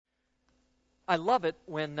I love it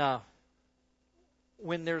when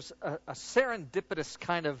there's a serendipitous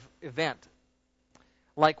kind of event,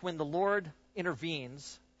 like when the Lord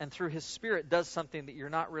intervenes and through His Spirit does something that you're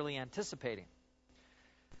not really anticipating.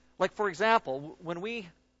 Like, for example, when we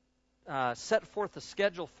set forth a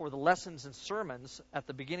schedule for the lessons and sermons at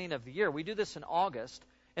the beginning of the year, we do this in August,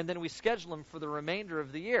 and then we schedule them for the remainder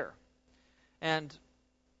of the year. And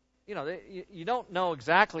you don't know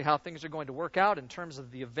exactly how things are going to work out in terms of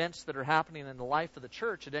the events that are happening in the life of the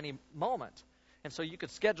church at any moment. And so you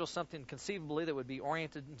could schedule something conceivably that would be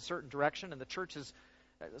oriented in a certain direction, and the church is,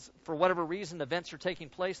 for whatever reason, events are taking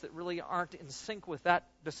place that really aren't in sync with that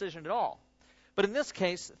decision at all. But in this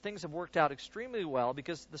case, things have worked out extremely well,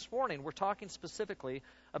 because this morning we're talking specifically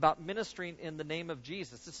about ministering in the name of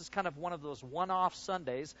Jesus. This is kind of one of those one-off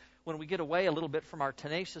Sundays when we get away a little bit from our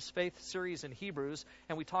Tenacious Faith series in Hebrews,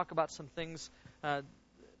 and we talk about some things that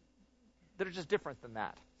are just different than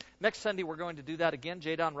that. Next Sunday we're going to do that again.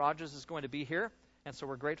 J. Don Rogers is going to be here, and so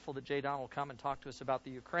we're grateful that J. Don will come and talk to us about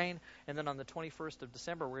the Ukraine. And then on the 21st of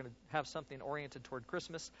December we're going to have something oriented toward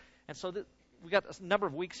Christmas. And so we got a number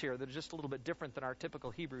of weeks here that are just a little bit different than our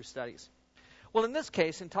typical Hebrew studies. Well, in this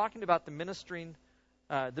case, in talking about the ministry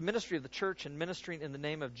of the church and ministering in the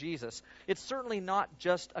name of Jesus, it's certainly not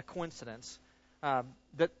just a coincidence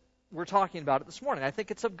that we're talking about it this morning. I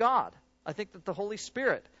think it's of God. I think that the Holy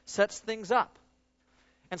Spirit sets things up.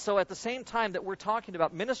 And so at the same time that we're talking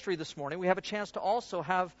about ministry this morning, we have a chance to also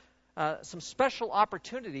have some special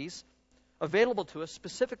opportunities available to us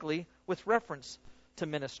specifically with reference to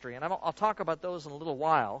ministry. And I'll talk about those in a little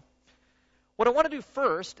while. What I want to do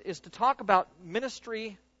first is to talk about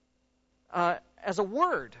ministry as a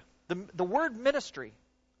word, the word ministry,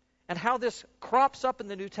 and how this crops up in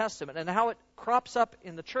the New Testament and how it crops up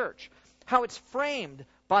in the church, how it's framed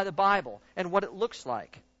by the Bible and what it looks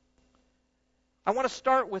like. I want to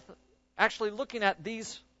start with actually looking at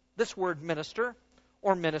this word minister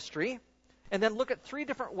or ministry, and then look at three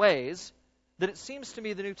different ways that it seems to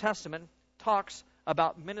me the New Testament talks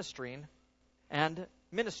about ministering and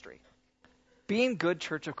ministry. Being good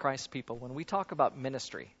Church of Christ people, when we talk about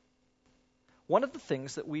ministry, one of the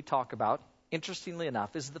things that we talk about, interestingly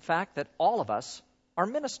enough, is the fact that all of us are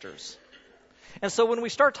ministers. And so when we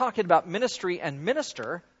start talking about ministry and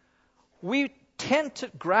minister, we tend to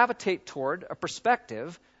gravitate toward a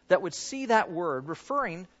perspective that would see that word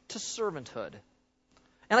referring to servanthood.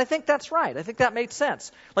 And I think that's right. I think that made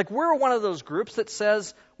sense. Like, we're one of those groups that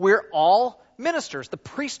says we're all ministers, the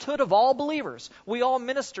priesthood of all believers. We all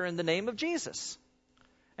minister in the name of Jesus.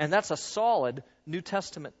 And that's a solid New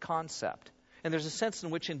Testament concept. And there's a sense in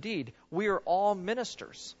which, indeed, we are all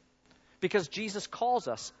ministers because Jesus calls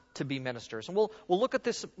us to be ministers. And we'll look at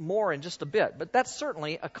this more in just a bit. But that's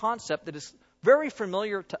certainly a concept that is very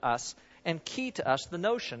familiar to us and key to us, the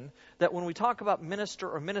notion that when we talk about minister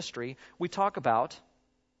or ministry, we talk about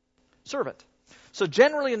servant. So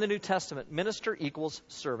generally in the New Testament, minister equals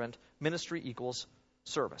servant, ministry equals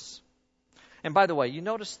service. And by the way, you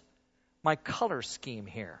notice my color scheme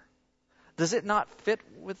here. Does it not fit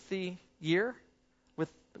with the year,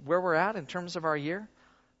 with where we're at in terms of our year?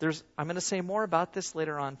 I'm going to say more about this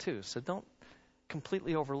later on too, so don't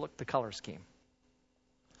completely overlook the color scheme.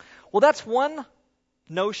 Well, that's one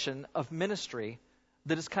notion of ministry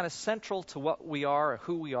that is kind of central to what we are or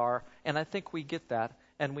who we are, and I think we get that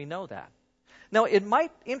and we know that. Now, it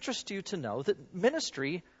might interest you to know that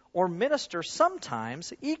ministry or minister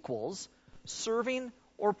sometimes equals serving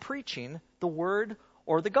or preaching the word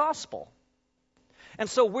or the gospel. And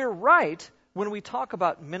so we're right when we talk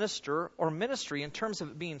about minister or ministry in terms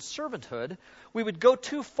of it being servanthood. We would go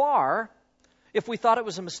too far if we thought it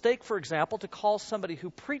was a mistake, for example, to call somebody who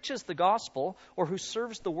preaches the gospel or who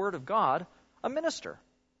serves the word of God a minister.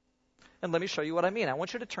 And let me show you what I mean. I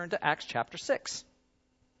want you to turn to Acts chapter 6.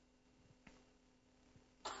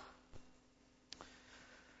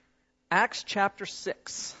 Acts chapter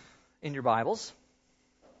 6 in your Bibles.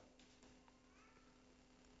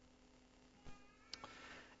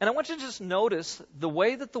 And I want you to just notice the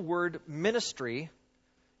way that the word ministry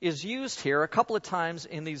is used here a couple of times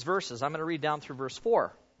in these verses. I'm going to read down through verse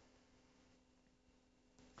 4.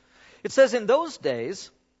 It says, "In those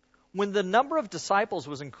days, when the number of disciples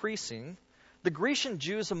was increasing, the Grecian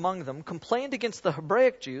Jews among them complained against the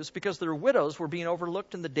Hebraic Jews because their widows were being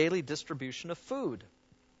overlooked in the daily distribution of food.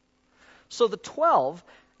 So the 12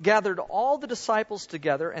 gathered all the disciples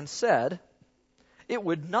together and said, 'It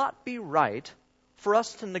would not be right for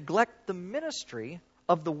us to neglect the ministry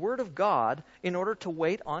of the word of God in order to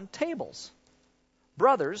wait on tables.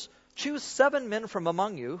 Brothers, choose 7 men from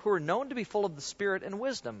among you who are known to be full of the Spirit and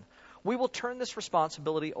wisdom. we will turn this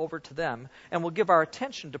responsibility over to them and will give our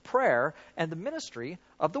attention to prayer and the ministry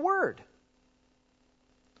of the Word.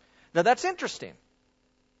 Now that's interesting,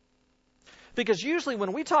 because usually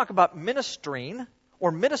when we talk about ministering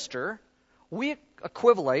or minister, we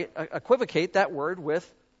equivocate that word with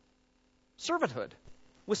servanthood,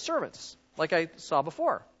 with servants, like I saw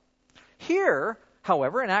before. Here,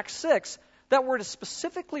 however, in Acts 6, that word is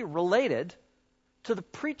specifically related to the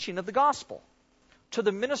preaching of the gospel, to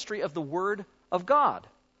the ministry of the Word of God.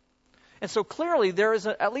 And so clearly there is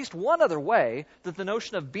at least one other way that the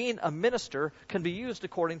notion of being a minister can be used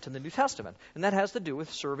according to the New Testament, and that has to do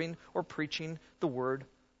with serving or preaching the Word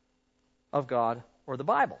of God or the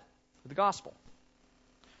Bible, or the gospel.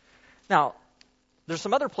 Now, there's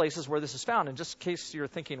some other places where this is found, and just in case you're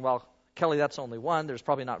thinking, well, Kelly, that's only one, there's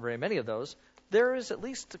probably not very many of those, there is at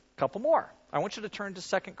least a couple more. I want you to turn to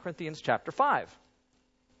 2 Corinthians chapter 5.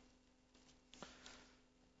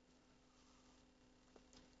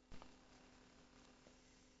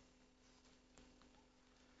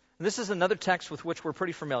 This is another text with which we're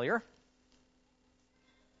pretty familiar.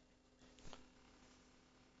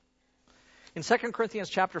 In 2 Corinthians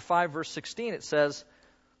chapter 5, verse 16, it says,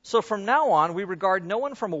 "So from now on we regard no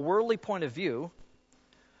one from a worldly point of view.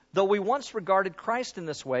 Though we once regarded Christ in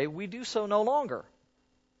this way, we do so no longer.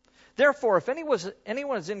 Therefore, if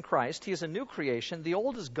anyone is in Christ, he is a new creation. The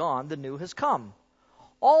old is gone, the new has come.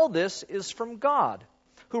 All this is from God,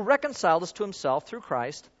 who reconciled us to himself through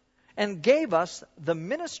Christ and gave us the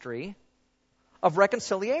ministry of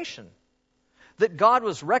reconciliation, that God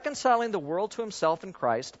was reconciling the world to himself in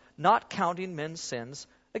Christ, not counting men's sins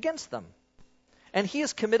against them. And he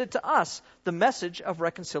has committed to us the message of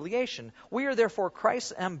reconciliation. We are therefore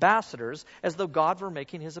Christ's ambassadors, as though God were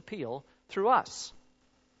making his appeal through us."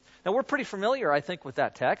 Now, we're pretty familiar, I think, with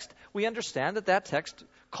that text. We understand that that text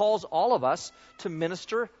calls all of us to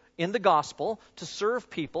minister in the gospel, to serve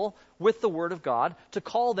people with the Word of God, to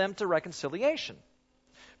call them to reconciliation.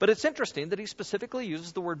 But it's interesting that he specifically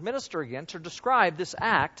uses the word minister again to describe this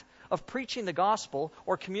act of preaching the gospel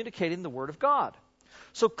or communicating the Word of God.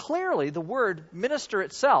 So clearly, the word minister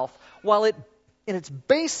itself, while it in its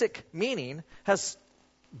basic meaning has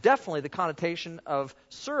definitely the connotation of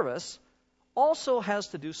service, also has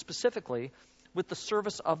to do specifically with the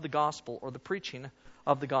service of the gospel or the preaching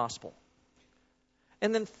of the gospel.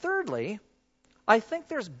 And then thirdly, I think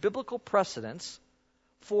there's biblical precedence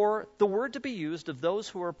for the word to be used of those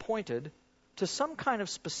who are appointed to some kind of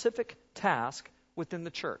specific task within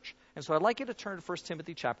the church. And so I'd like you to turn to 1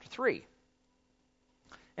 Timothy chapter 3.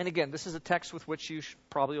 And again, this is a text with which you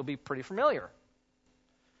probably will be pretty familiar.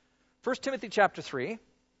 1 Timothy chapter 3,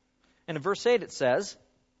 and in verse 8 it says,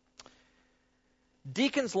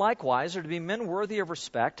 "Deacons likewise are to be men worthy of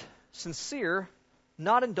respect, sincere,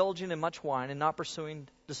 not indulging in much wine, and not pursuing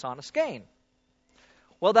dishonest gain."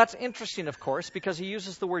 Well, that's interesting, of course, because he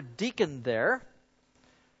uses the word deacon there.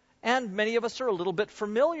 And many of us are a little bit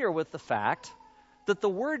familiar with the fact that the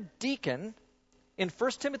word deacon in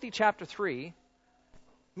 1 Timothy chapter 3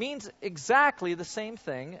 means exactly the same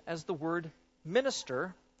thing as the word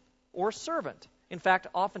minister or servant. In fact,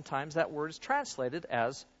 oftentimes that word is translated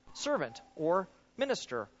as servant or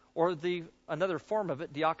minister, or another form of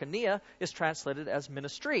it, diakonia, is translated as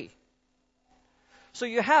ministry. So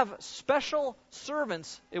you have special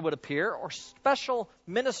servants, it would appear, or special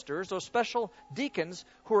ministers or special deacons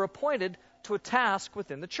who are appointed to a task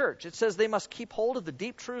within the church. It says they must keep hold of the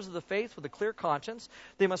deep truths of the faith with a clear conscience.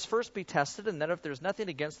 They must first be tested, and then if there's nothing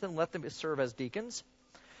against them, let them serve as deacons.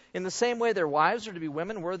 In the same way, their wives are to be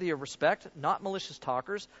women worthy of respect, not malicious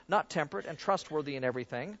talkers, not temperate, and trustworthy in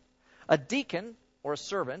everything. A deacon, or a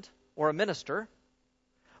servant, or a minister,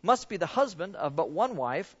 must be the husband of but one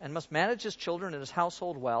wife, and must manage his children and his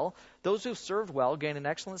household well. Those who've served well gain an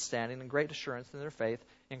excellent standing and great assurance in their faith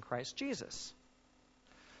in Christ Jesus.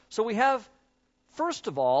 So we have, first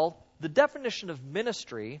of all, the definition of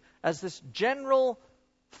ministry as this general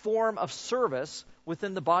form of service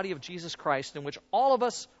within the body of Jesus Christ in which all of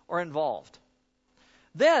us are involved.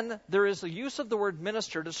 Then there is the use of the word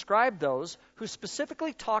minister to describe those who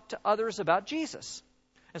specifically talk to others about Jesus.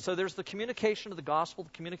 And so there's the communication of the gospel, the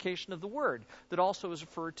communication of the word, that also is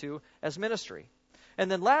referred to as ministry.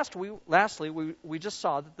 And then lastly, we just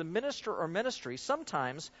saw that the minister or ministry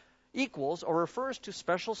sometimes equals or refers to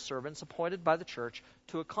special servants appointed by the church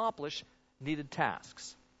to accomplish needed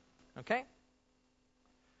tasks. Okay?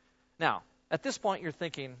 Now, at this point you're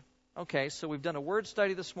thinking, okay, so we've done a word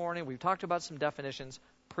study this morning, we've talked about some definitions,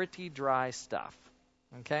 pretty dry stuff.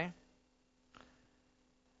 Okay?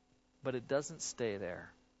 But it doesn't stay there.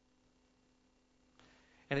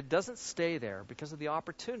 And it doesn't stay there because of the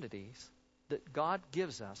opportunities that God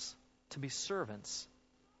gives us to be servants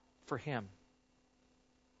for Him.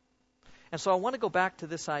 And so I want to go back to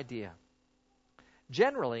this idea.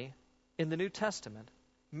 Generally, in the New Testament,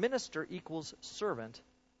 minister equals servant,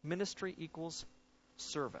 ministry equals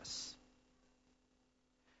service.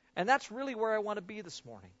 And that's really where I want to be this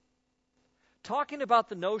morning. Talking about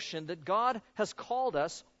the notion that God has called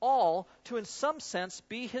us all to, in some sense,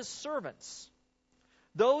 be His servants.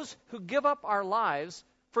 Those who give up our lives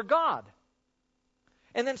for God.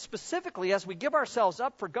 And then specifically, as we give ourselves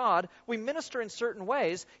up for God, we minister in certain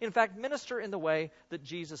ways. In fact, minister in the way that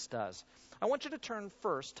Jesus does. I want you to turn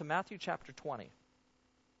first to Matthew chapter 20.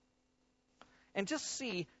 And just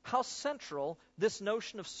see how central this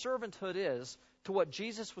notion of servanthood is to what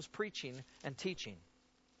Jesus was preaching and teaching.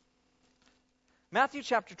 Matthew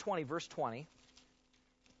chapter 20, verse 20.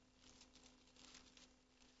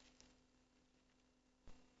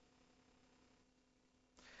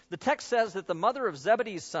 The text says that the mother of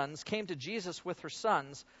Zebedee's sons came to Jesus with her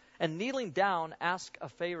sons, and kneeling down, asked a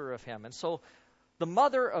favor of him. And so the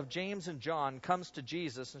mother of James and John comes to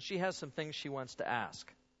Jesus, and she has some things she wants to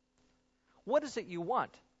ask. What is it you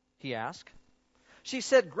want? He asked. She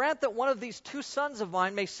said, grant that one of these two sons of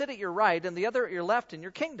mine may sit at your right and the other at your left in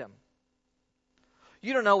your kingdom.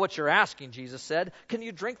 You don't know what you're asking, Jesus said. Can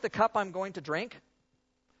you drink the cup I'm going to drink?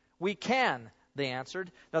 We can, they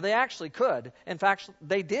answered. Now, they actually could. In fact,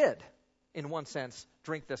 they did, in one sense,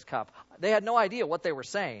 drink this cup. They had no idea what they were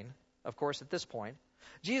saying, of course, at this point.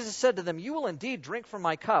 Jesus said to them, you will indeed drink from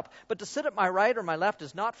my cup, but to sit at my right or my left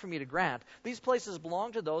is not for me to grant. These places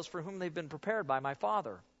belong to those for whom they've been prepared by my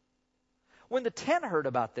Father. When the 10 heard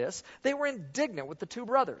about this, they were indignant with the two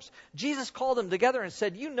brothers. Jesus called them together and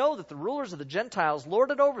said, you know that the rulers of the Gentiles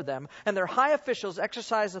lord it over them, and their high officials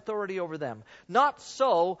exercise authority over them. Not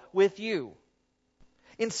so with you.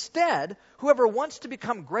 Instead, whoever wants to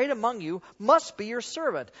become great among you must be your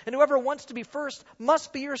servant, and whoever wants to be first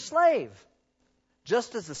must be your slave.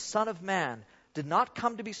 Just as the Son of Man did not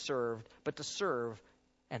come to be served, but to serve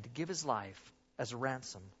and to give his life as a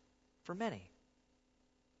ransom for many.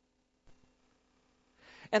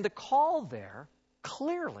 And the call there,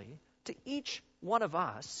 clearly, to each one of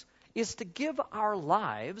us is to give our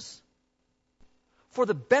lives for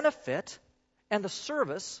the benefit and the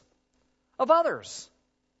service of others.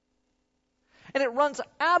 And it runs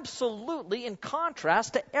absolutely in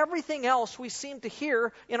contrast to everything else we seem to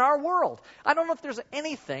hear in our world. I don't know if there's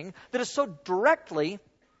anything that is so directly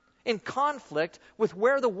in conflict with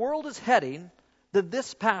where the world is heading than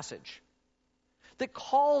this passage that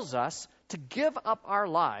calls us to give up our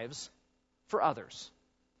lives for others.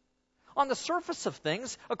 On the surface of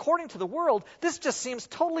things, according to the world, this just seems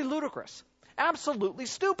totally ludicrous, absolutely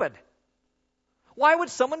stupid. Why would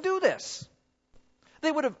someone do this?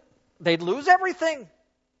 They'd lose everything.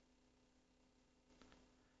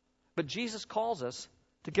 But Jesus calls us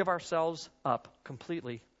to give ourselves up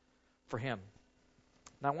completely for Him.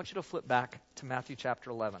 Now I want you to flip back to Matthew chapter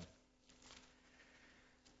 11.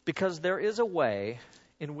 Because there is a way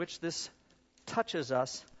in which this touches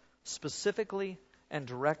us specifically and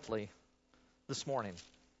directly this morning.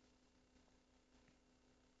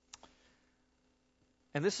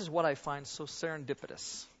 And this is what I find so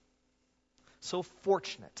serendipitous, so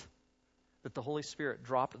fortunate that the Holy Spirit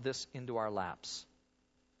dropped this into our laps.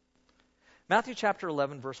 Matthew chapter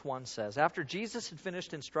 11, verse 1 says, after Jesus had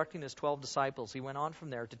finished instructing his 12 disciples, he went on from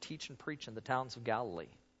there to teach and preach in the towns of Galilee.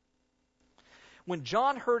 When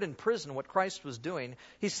John heard in prison what Christ was doing,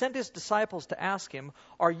 he sent his disciples to ask him,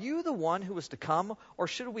 are you the one who is to come, or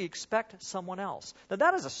should we expect someone else? Now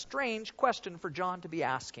that is a strange question for John to be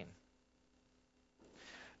asking.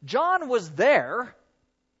 John was there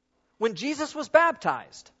when Jesus was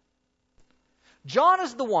baptized. John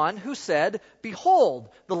is the one who said, behold,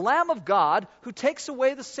 the Lamb of God who takes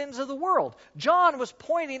away the sins of the world. John was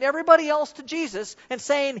pointing everybody else to Jesus and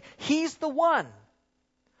saying, he's the one.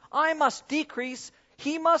 I must decrease,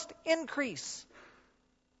 he must increase.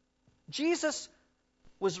 Jesus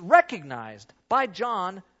was recognized by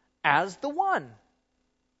John as the one.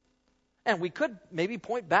 And we could maybe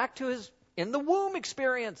point back to his in the womb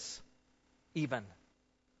experience even.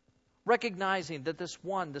 Recognizing that this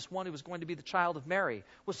one who was going to be the child of Mary,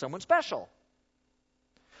 was someone special.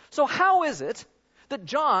 So how is it that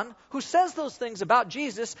John, who says those things about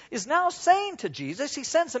Jesus, is now saying to Jesus, he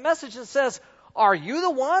sends a message that says, are you the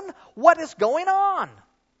one? What is going on?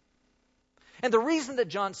 And the reason that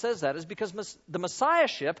John says that is because the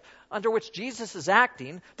Messiahship under which Jesus is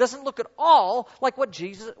acting doesn't look at all like what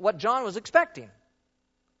John was expecting.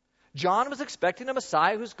 John was expecting a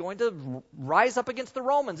Messiah who's going to rise up against the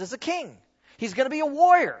Romans as a king. He's going to be a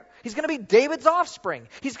warrior. He's going to be David's offspring.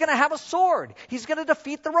 He's going to have a sword. He's going to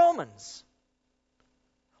defeat the Romans.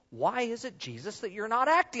 Why is it, Jesus, that you're not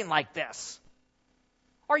acting like this?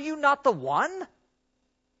 Are you not the one?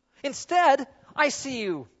 Instead, I see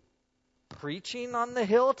you preaching on the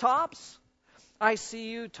hilltops. I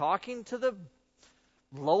see you talking to the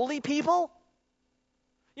lowly people.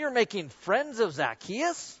 You're making friends of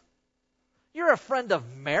Zacchaeus. You're a friend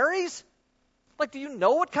of Mary's. Like, do you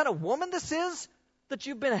know what kind of woman this is that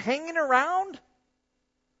you've been hanging around?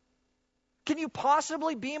 Can you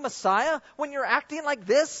possibly be a Messiah when you're acting like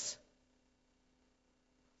this?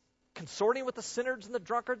 Consorting with the sinners and the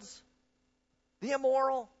drunkards? The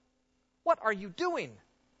immoral? What are you doing?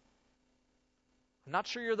 I'm not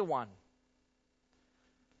sure you're the one.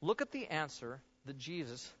 Look at the answer that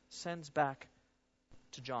Jesus sends back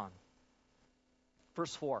to John.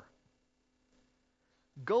 Verse 4.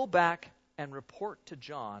 Go back and report to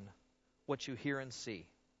John what you hear and see.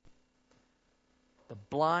 The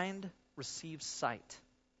blind receive sight.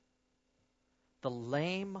 The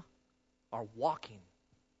lame are walking.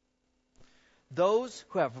 Those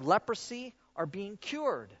who have leprosy are being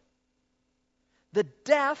cured. The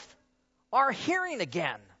deaf are hearing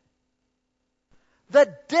again.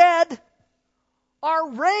 The dead are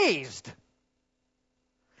raised.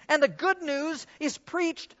 And the good news is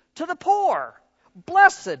preached to the poor.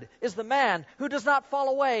 Blessed is the man who does not fall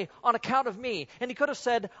away on account of me. And he could have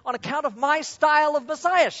said, on account of my style of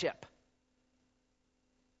messiahship.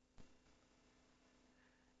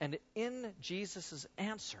 And in Jesus'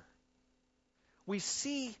 answer, we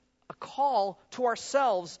see a call to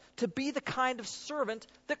ourselves to be the kind of servant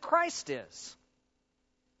that Christ is.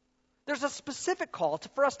 There's a specific call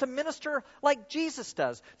for us to minister like Jesus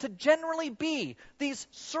does, to generally be these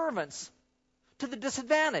servants to the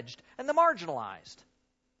disadvantaged and the marginalized.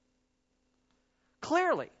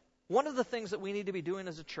 Clearly, one of the things that we need to be doing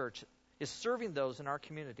as a church is serving those in our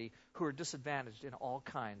community who are disadvantaged in all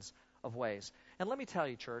kinds of ways. And let me tell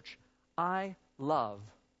you, church, I love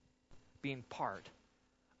being part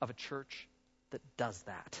of a church that does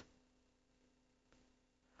that.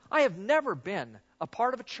 I have never been a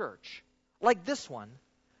part of a church like this one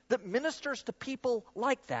that ministers to people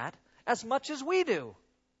like that as much as we do.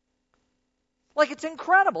 Like, it's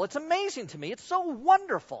incredible. It's amazing to me. It's so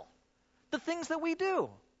wonderful, the things that we do.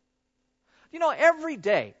 You know, every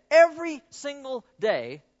day, every single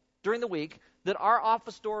day during the week that our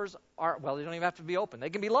office doors are, well, they don't even have to be open. They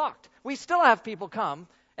can be locked. We still have people come,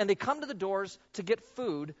 and they come to the doors to get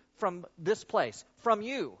food from this place, from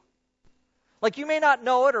you. Like, you may not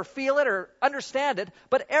know it or feel it or understand it,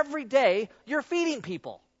 but every day you're feeding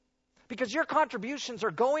people because your contributions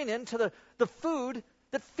are going into the food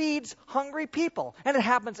that feeds hungry people. And it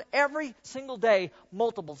happens every single day,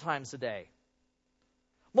 multiple times a day.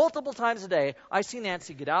 Multiple times a day, I see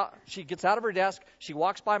Nancy get out. She gets out of her desk. She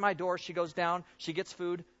walks by my door. She goes down. She gets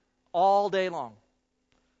food all day long.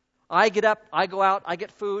 I get up. I go out. I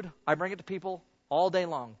get food. I bring it to people all day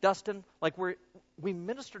long. Dustin, like we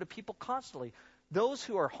minister to people constantly. Those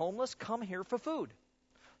who are homeless come here for food.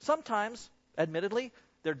 Sometimes, admittedly,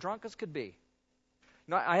 they're drunk as could be. You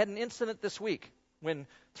know, I had an incident this week when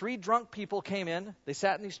 3 drunk people came in. They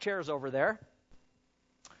sat in these chairs over there.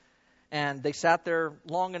 And they sat there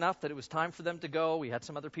long enough that it was time for them to go. We had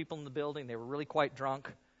some other people in the building. They were really quite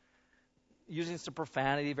drunk, using some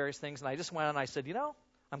profanity, various things. And I just went and I said, you know,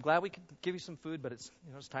 I'm glad we could give you some food, but it's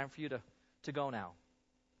time for you to go now.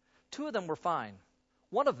 2 of them were fine.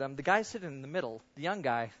 One of them, the guy sitting in the middle, the young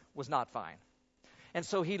guy, was not fine. And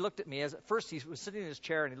so he looked at me. At first, he was sitting in his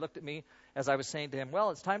chair, and he looked at me as I was saying to him,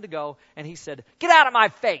 well, it's time to go. And he said, get out of my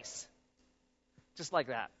face. Just like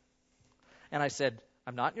that. And I said,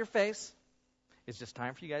 I'm not in your face. It's just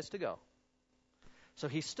time for you guys to go. So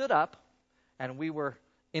he stood up, and we were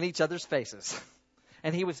in each other's faces.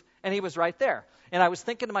 and he was right there. And I was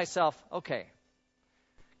thinking to myself, okay,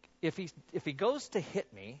 if he goes to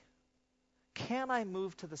hit me, can I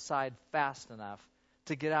move to the side fast enough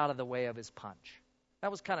to get out of the way of his punch?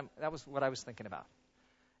 That was what I was thinking about.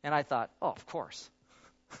 And I thought, oh, of course.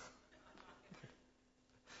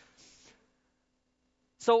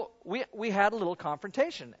 So we had a little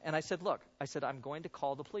confrontation, and I said, look, I'm going to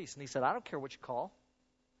call the police. And he said, I don't care what you call.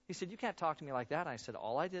 He said, you can't talk to me like that. And I said,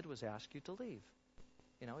 all I did was ask you to leave.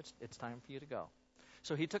 You know, it's time for you to go.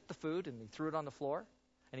 So he took the food, and he threw it on the floor,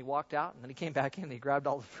 and he walked out, and then he came back in, and he grabbed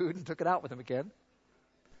all the food and took it out with him again.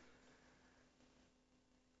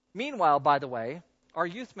 Meanwhile, by the way, our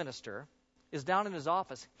youth minister is down in his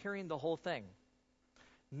office hearing the whole thing.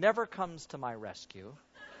 Never comes to my rescue.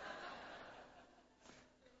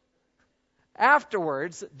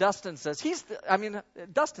 Afterwards, Dustin says,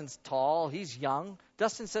 Dustin's tall, he's young.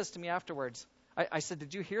 Dustin says to me afterwards, I said,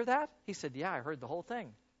 did you hear that? He said, yeah, I heard the whole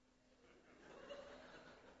thing.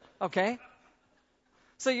 Okay.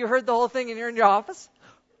 So you heard the whole thing and you're in your office?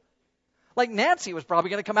 Like Nancy was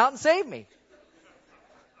probably going to come out and save me.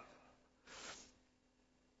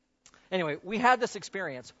 Anyway, we had this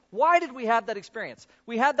experience. Why did we have that experience?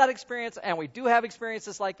 We had that experience, and we do have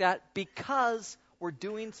experiences like that because we're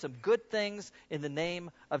doing some good things in the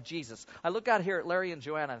name of Jesus. I look out here at Larry and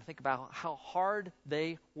Joanna and think about how hard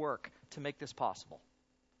they work to make this possible.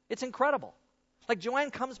 It's incredible. Like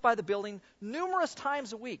Joanne comes by the building numerous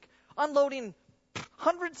times a week, unloading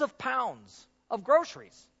hundreds of pounds of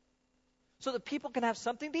groceries so that people can have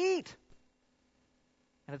something to eat.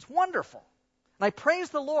 And it's wonderful. And I praise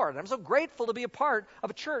the Lord. I'm so grateful to be a part of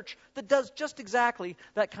a church that does just exactly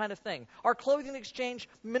that kind of thing. Our clothing exchange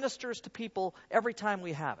ministers to people every time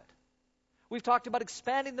we have it. We've talked about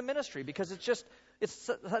expanding the ministry because it's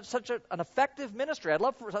such an effective ministry. I'd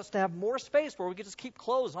love for us to have more space where we could just keep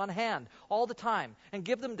clothes on hand all the time and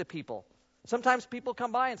give them to people. Sometimes people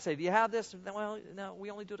come by and say, do you have this? Well, no, we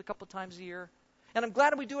only do it a couple of times a year. And I'm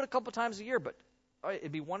glad we do it a couple of times a year, but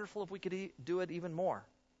it'd be wonderful if we could do it even more.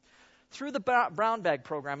 Through the brown bag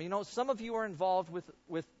program, some of you are involved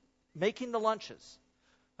with making the lunches.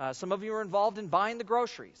 Some of you are involved in buying the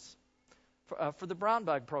groceries for the brown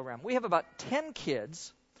bag program. We have about 10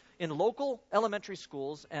 kids in local elementary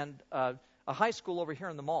schools and a high school over here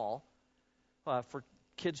in the mall for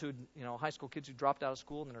kids who, high school kids who dropped out of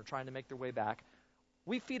school and are trying to make their way back.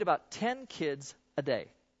 We feed about 10 kids a day.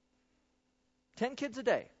 10 kids a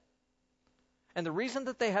day. And the reason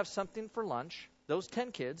that they have something for lunch, those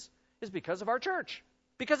 10 kids, is because of our church,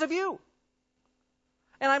 because of you.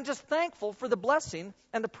 And I'm just thankful for the blessing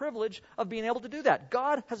and the privilege of being able to do that.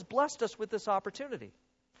 God has blessed us with this opportunity.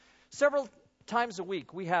 Several times a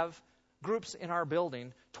week, we have groups in our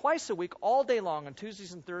building. Twice a week, all day long, on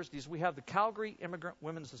Tuesdays and Thursdays, we have the Calgary Immigrant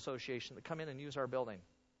Women's Association that come in and use our building.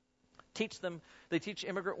 They teach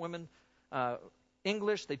immigrant women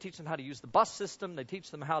English. They teach them how to use the bus system. They teach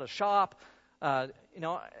them how to shop, and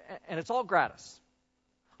it's all gratis.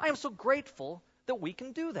 I am so grateful that we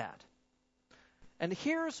can do that. And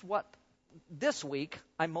here's what this week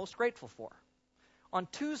I'm most grateful for. On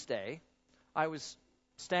Tuesday, I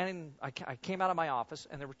came out of my office,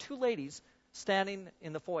 and there were two ladies standing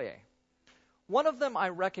in the foyer. One of them I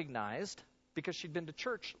recognized because she'd been to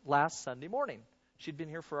church last Sunday morning. She'd been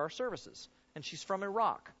here for our services, and she's from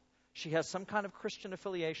Iraq. She has some kind of Christian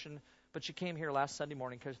affiliation, but she came here last Sunday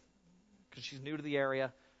morning because she's new to the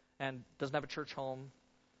area and doesn't have a church home.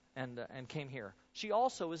 And came here. She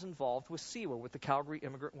also is involved with CEWA, with the Calgary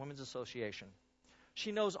Immigrant Women's Association.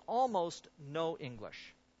 She knows almost no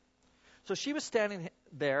English. So she was standing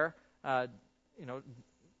there,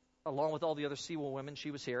 along with all the other CEWA women.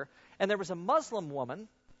 She was here. And there was a Muslim woman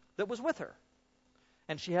that was with her.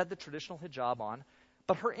 And she had the traditional hijab on.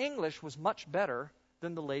 But her English was much better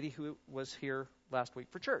than the lady who was here last week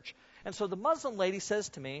for church. And so the Muslim lady says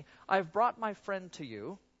to me, I've brought my friend to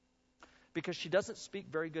you because she doesn't speak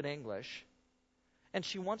very good English, and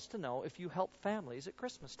she wants to know if you help families at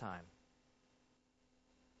Christmas time.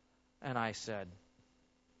 And I said,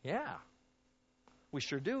 yeah, we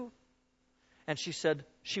sure do. And she said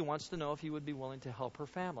she wants to know if you would be willing to help her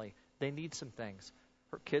family. They need some things.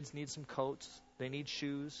 Her kids need some coats. They need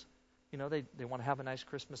shoes. They want to have a nice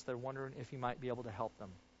Christmas. They're wondering if you might be able to help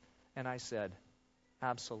them. And I said,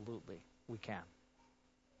 absolutely, we can.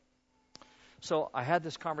 So I had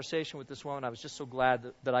this conversation with this woman. I was just so glad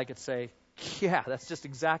that I could say, yeah, that's just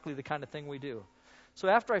exactly the kind of thing we do. So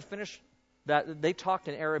after I finished that, they talked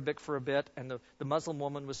in Arabic for a bit, and the Muslim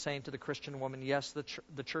woman was saying to the Christian woman, yes,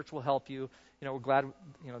 the church will help you. We're glad,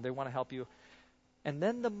 they want to help you. And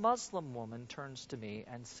then the Muslim woman turns to me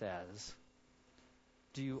and says,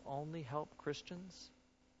 do you only help Christians?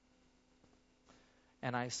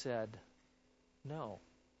 And I said, no.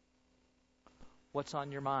 What's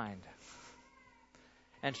on your mind?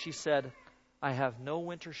 And she said, I have no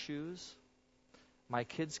winter shoes. My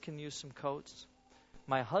kids can use some coats.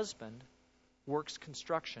 My husband works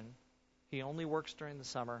construction. He only works during the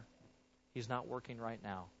summer. He's not working right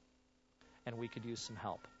now. And we could use some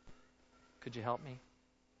help. Could you help me?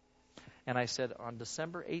 And I said, on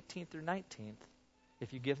December 18th or 19th,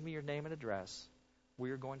 if you give me your name and address,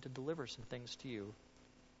 we are going to deliver some things to you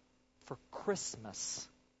for Christmas.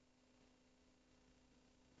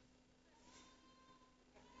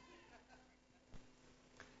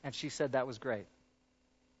 And she said that was great.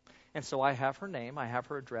 And so I have her name, I have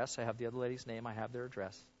her address, I have the other lady's name, I have their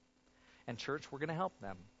address. And church, we're going to help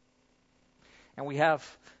them. And we have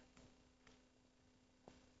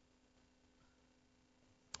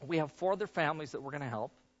We have 4 other families that we're going to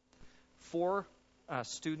help. 4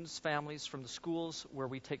 students' families from the schools where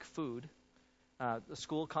we take food. The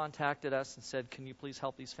school contacted us and said, can you please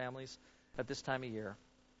help these families at this time of year?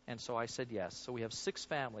 And so I said yes. So we have 6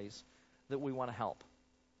 families that we want to help.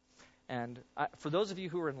 And for those of you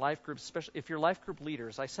who are in life groups, especially if you're life group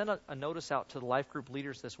leaders, I sent a notice out to the life group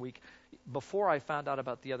leaders this week before I found out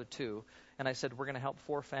about the other 2. And I said, we're going to help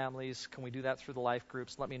 4 families. Can we do that through the life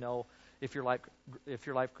groups? Let me know if your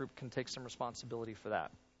life group can take some responsibility for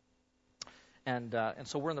that. And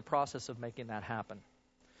so we're in the process of making that happen.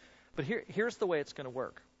 But here's the way it's going to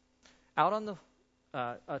work. Out on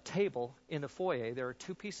a table in the foyer, there are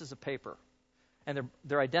 2 pieces of paper. And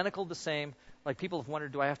they're identical, the same. Like people have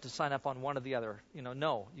wondered, do I have to sign up on one or the other?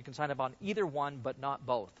 No. You can sign up on either one, but not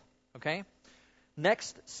both. Okay?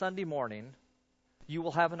 Next Sunday morning, you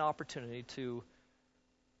will have an opportunity to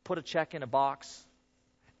put a check in a box,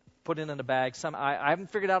 put it in a bag. I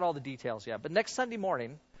haven't figured out all the details yet. But next Sunday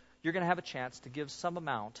morning, you're going to have a chance to give some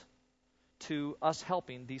amount to us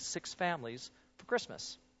helping these 6 families for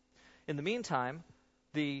Christmas. In the meantime,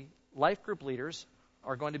 the life group leaders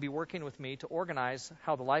are going to be working with me to organize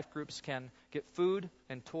how the life groups can get food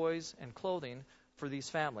and toys and clothing for these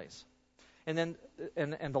families. And then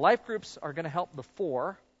and the life groups are going to help the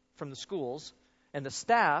 4 from the schools, and the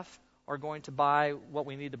staff are going to buy what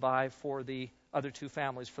we need to buy for the other 2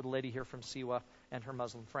 families, for the lady here from Siwa and her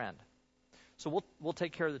Muslim friend. So we'll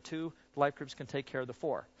take care of the 2. The life groups can take care of the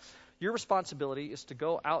 4. Your responsibility is to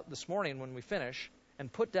go out this morning when we finish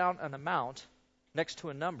and put down an amount next to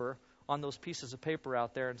a number on those pieces of paper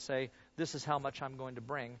out there and say, this is how much I'm going to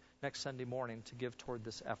bring next Sunday morning to give toward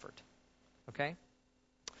this effort. Okay?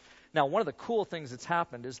 Now, one of the cool things that's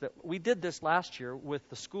happened is that we did this last year with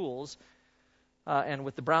the schools and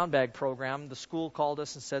with the Brown Bag program. The school called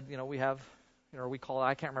us and said, we have,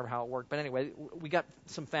 I can't remember how it worked, but anyway, we got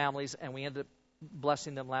some families and we ended up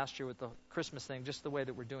blessing them last year with the Christmas thing, just the way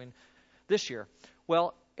that we're doing this year.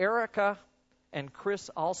 Well, Erica and Chris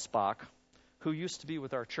Alsbach, who used to be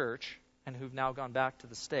with our church and who've now gone back to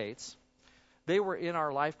the States, they were in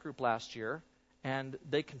our life group last year, and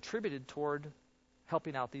they contributed toward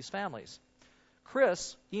helping out these families.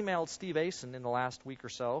 Chris emailed Steve Asen in the last week or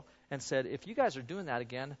so and said, if you guys are doing that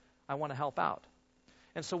again, I want to help out.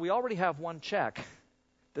 And so we already have one check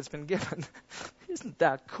that's been given. Isn't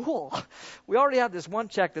that cool? We already have this one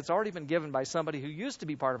check that's already been given by somebody who used to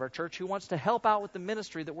be part of our church who wants to help out with the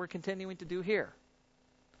ministry that we're continuing to do here.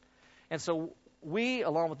 And so we,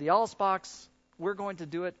 along with the Allsbachs, we're going to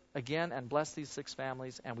do it again and bless these 6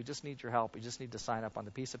 families, and we just need your help. We just need to sign up on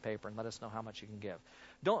the piece of paper and let us know how much you can give.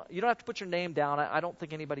 You don't have to put your name down. I don't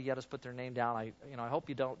think anybody yet has put their name down. I hope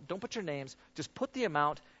you don't. Don't put your names. Just put the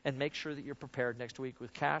amount and make sure that you're prepared next week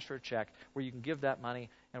with cash or a check where you can give that money,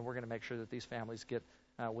 and we're going to make sure that these families get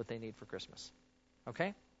what they need for Christmas.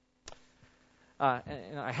 Okay?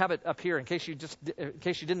 And I have it up here in case you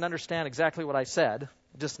didn't understand exactly what I said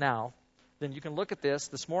just now. Then you can look at this.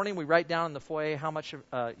 This morning we write down in the foyer how much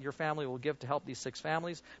your family will give to help these 6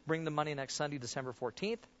 families. Bring the money next Sunday, December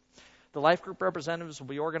 14th. The life group representatives will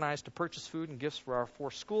be organized to purchase food and gifts for our 4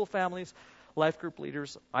 school families. Life group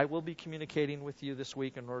leaders, I will be communicating with you this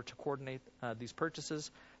week in order to coordinate these purchases.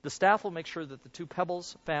 The staff will make sure that the 2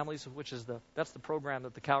 Pebbles families, which is that's the program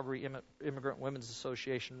that the Calgary Immigrant Women's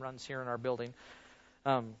Association runs here in our building,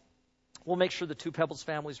 we'll make sure the 2 Pebbles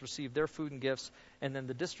families receive their food and gifts, and then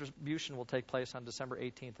the distribution will take place on December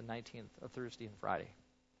 18th and 19th, a Thursday and Friday.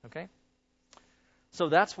 Okay? So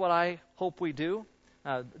that's what I hope we do.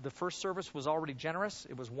 The first service was already generous.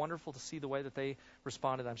 It was wonderful to see the way that they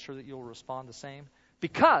responded. I'm sure that you'll respond the same,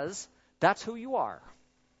 because that's who you are.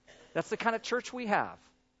 That's the kind of church we have.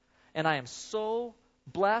 And I am so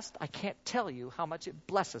blessed. I can't tell you how much it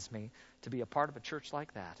blesses me to be a part of a church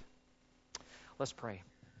like that. Let's pray.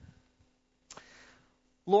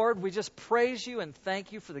 Lord, we just praise you and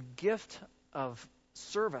thank you for the gift of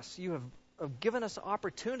service. You have given us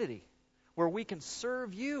opportunity where we can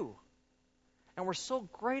serve you. And we're so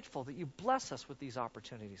grateful that you bless us with these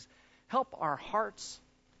opportunities. Help our hearts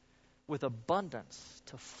with abundance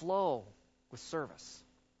to flow with service.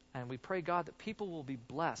 And we pray, God, that people will be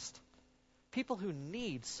blessed. People who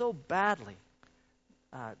need so badly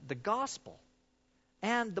the gospel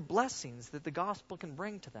and the blessings that the gospel can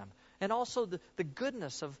bring to them. And also the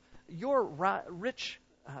goodness of your rich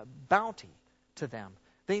bounty to them.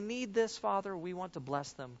 They need this, Father. We want to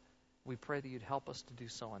bless them. We pray that you'd help us to do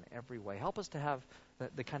so in every way. Help us to have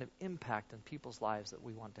the kind of impact in people's lives that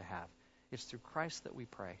we want to have. It's through Christ that we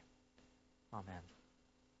pray. Amen.